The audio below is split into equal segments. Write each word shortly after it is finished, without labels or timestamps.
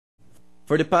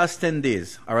For the past 10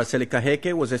 days, Aracely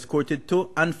Cahueque was escorted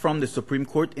to and from the Supreme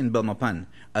Court in Belmopan,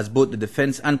 as both the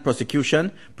defense and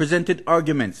prosecution presented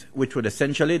arguments which would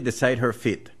essentially decide her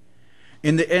fate.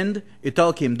 In the end, it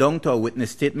all came down to a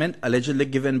witness statement allegedly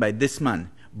given by this man,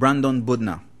 Brandon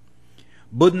Budna.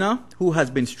 Budna, who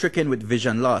has been stricken with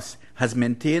vision loss, has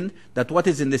maintained that what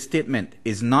is in the statement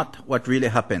is not what really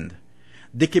happened.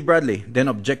 Dickie Bradley then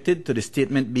objected to the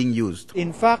statement being used.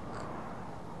 In fact,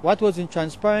 what was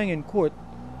transpiring in court,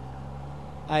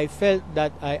 I felt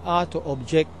that I ought to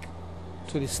object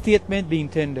to the statement being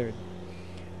tendered.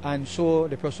 And so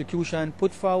the prosecution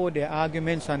put forward their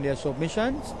arguments and their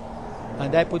submissions,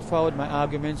 and I put forward my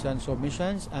arguments and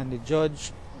submissions, and the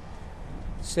judge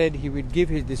said he would give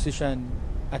his decision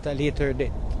at a later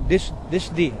date, this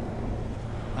day.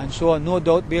 And so no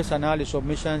doubt, based on all the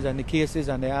submissions and the cases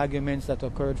and the arguments that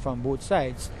occurred from both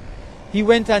sides, he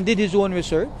went and did his own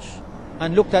research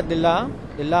and looked at the law.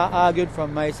 The law argued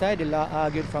from my side, the law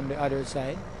argued from the other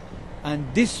side.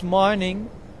 And this morning,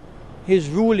 his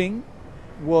ruling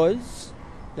was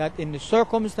that in the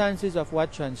circumstances of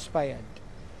what transpired,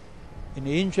 in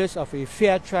the interest of a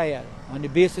fair trial, on the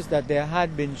basis that there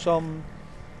had been some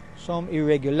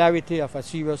irregularity of a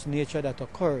serious nature that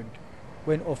occurred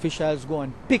when officials go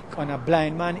and pick on a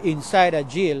blind man inside a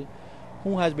jail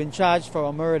who has been charged for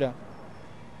a murder.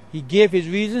 He gave his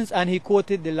reasons and he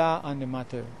quoted the law on the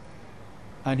matter.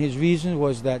 And his reason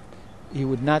was that he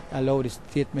would not allow the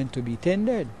statement to be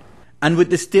tendered. And with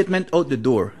the statement out the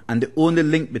door and the only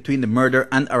link between the murder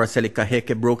and Aracely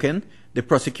Cahueque broken, the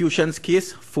prosecution's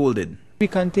case folded. We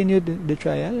continued the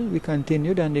trial, we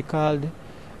continued, and they called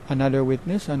another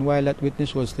witness, and while that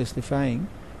witness was testifying,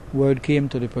 word came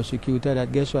to the prosecutor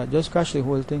that, guess what, just crash the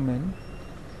whole thing, man.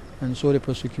 And so the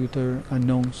prosecutor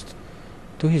announced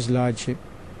to his lordship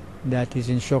that his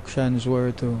instructions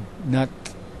were to not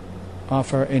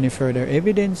offer any further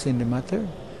evidence in the matter.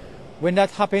 When that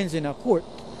happens in a court,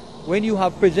 when you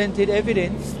have presented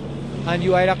evidence and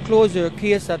you either close your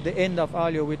case at the end of all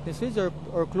your witnesses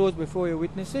or close before your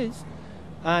witnesses,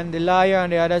 and the lawyer on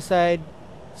the other side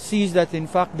sees that in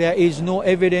fact there is no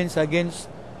evidence against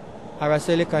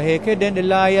Aracely Cahueque, then the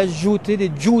lawyer's duty, the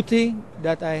duty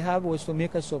that I have, was to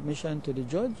make a submission to the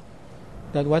judge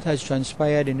that what has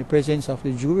transpired in the presence of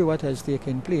the jury, what has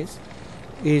taken place,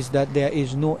 is that there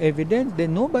is no evidence, that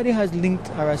nobody has linked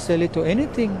Aracely to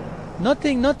anything.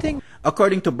 Nothing.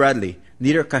 According to Bradley,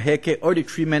 neither Cahueque or the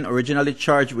three men originally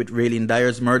charged with Raylene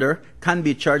Dyer's murder can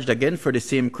be charged again for the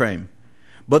same crime.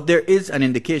 But there is an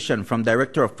indication from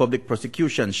Director of Public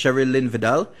Prosecution Raylene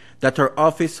Vidal that her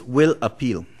office will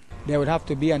appeal. There would have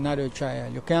to be another trial.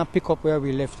 You can't pick up where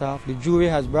we left off. The jury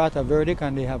has brought a verdict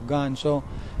and they have gone. So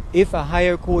if a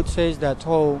higher court says that,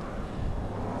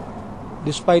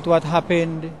 despite what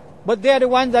happened, but they're the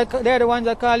ones that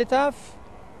call it off.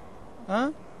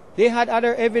 Huh? They had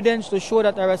other evidence to show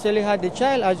that Aracely had the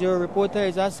child, as your reporter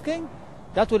is asking.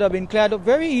 That would have been cleared up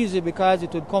very easy because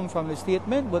it would come from the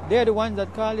statement, but they're the ones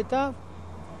that call it off.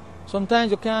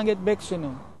 Sometimes you can't get vexed, you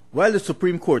know. While the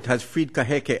Supreme Court has freed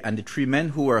Cahueque and the three men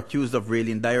who were accused of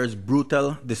Raylene Dyer's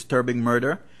brutal, disturbing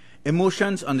murder,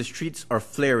 emotions on the streets are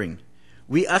flaring.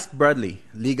 We asked Bradley,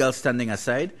 legal standing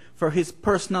aside, for his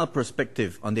personal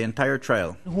perspective on the entire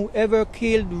trial. Whoever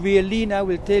killed Raylene, I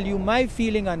will tell you my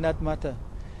feeling on that matter.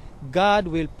 God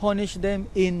will punish them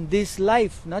in this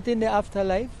life, not in the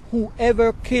afterlife.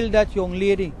 Whoever killed that young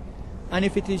lady, and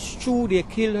if it is true they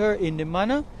killed her in the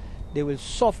manner, they will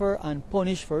suffer and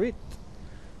punish for it.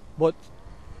 But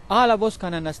all of us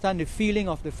can understand the feeling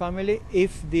of the family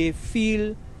if they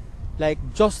feel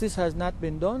like justice has not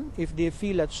been done, if they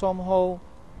feel that somehow,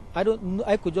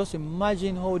 I could just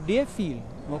imagine how they feel.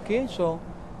 Okay, so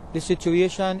the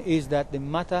situation is that the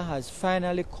matter has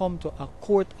finally come to a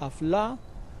court of law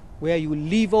where you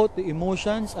leave out the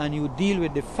emotions and you deal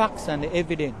with the facts and the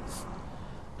evidence.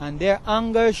 And their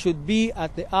anger should be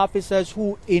at the officers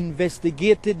who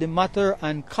investigated the matter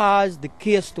and caused the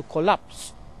case to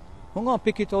collapse. I'm going to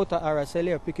pick it out of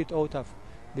Aracely or pick it out of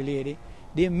the lady.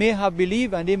 They may have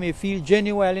believed and they may feel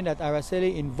genuinely that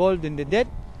Aracely involved in the death.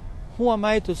 Who am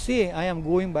I to say? I am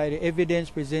going by the evidence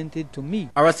presented to me.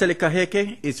 Aracely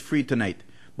Cahueque is free tonight,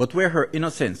 but where her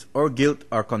innocence or guilt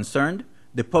are concerned,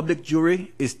 the public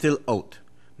jury is still out.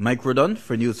 Mike Rodon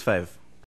for News 5.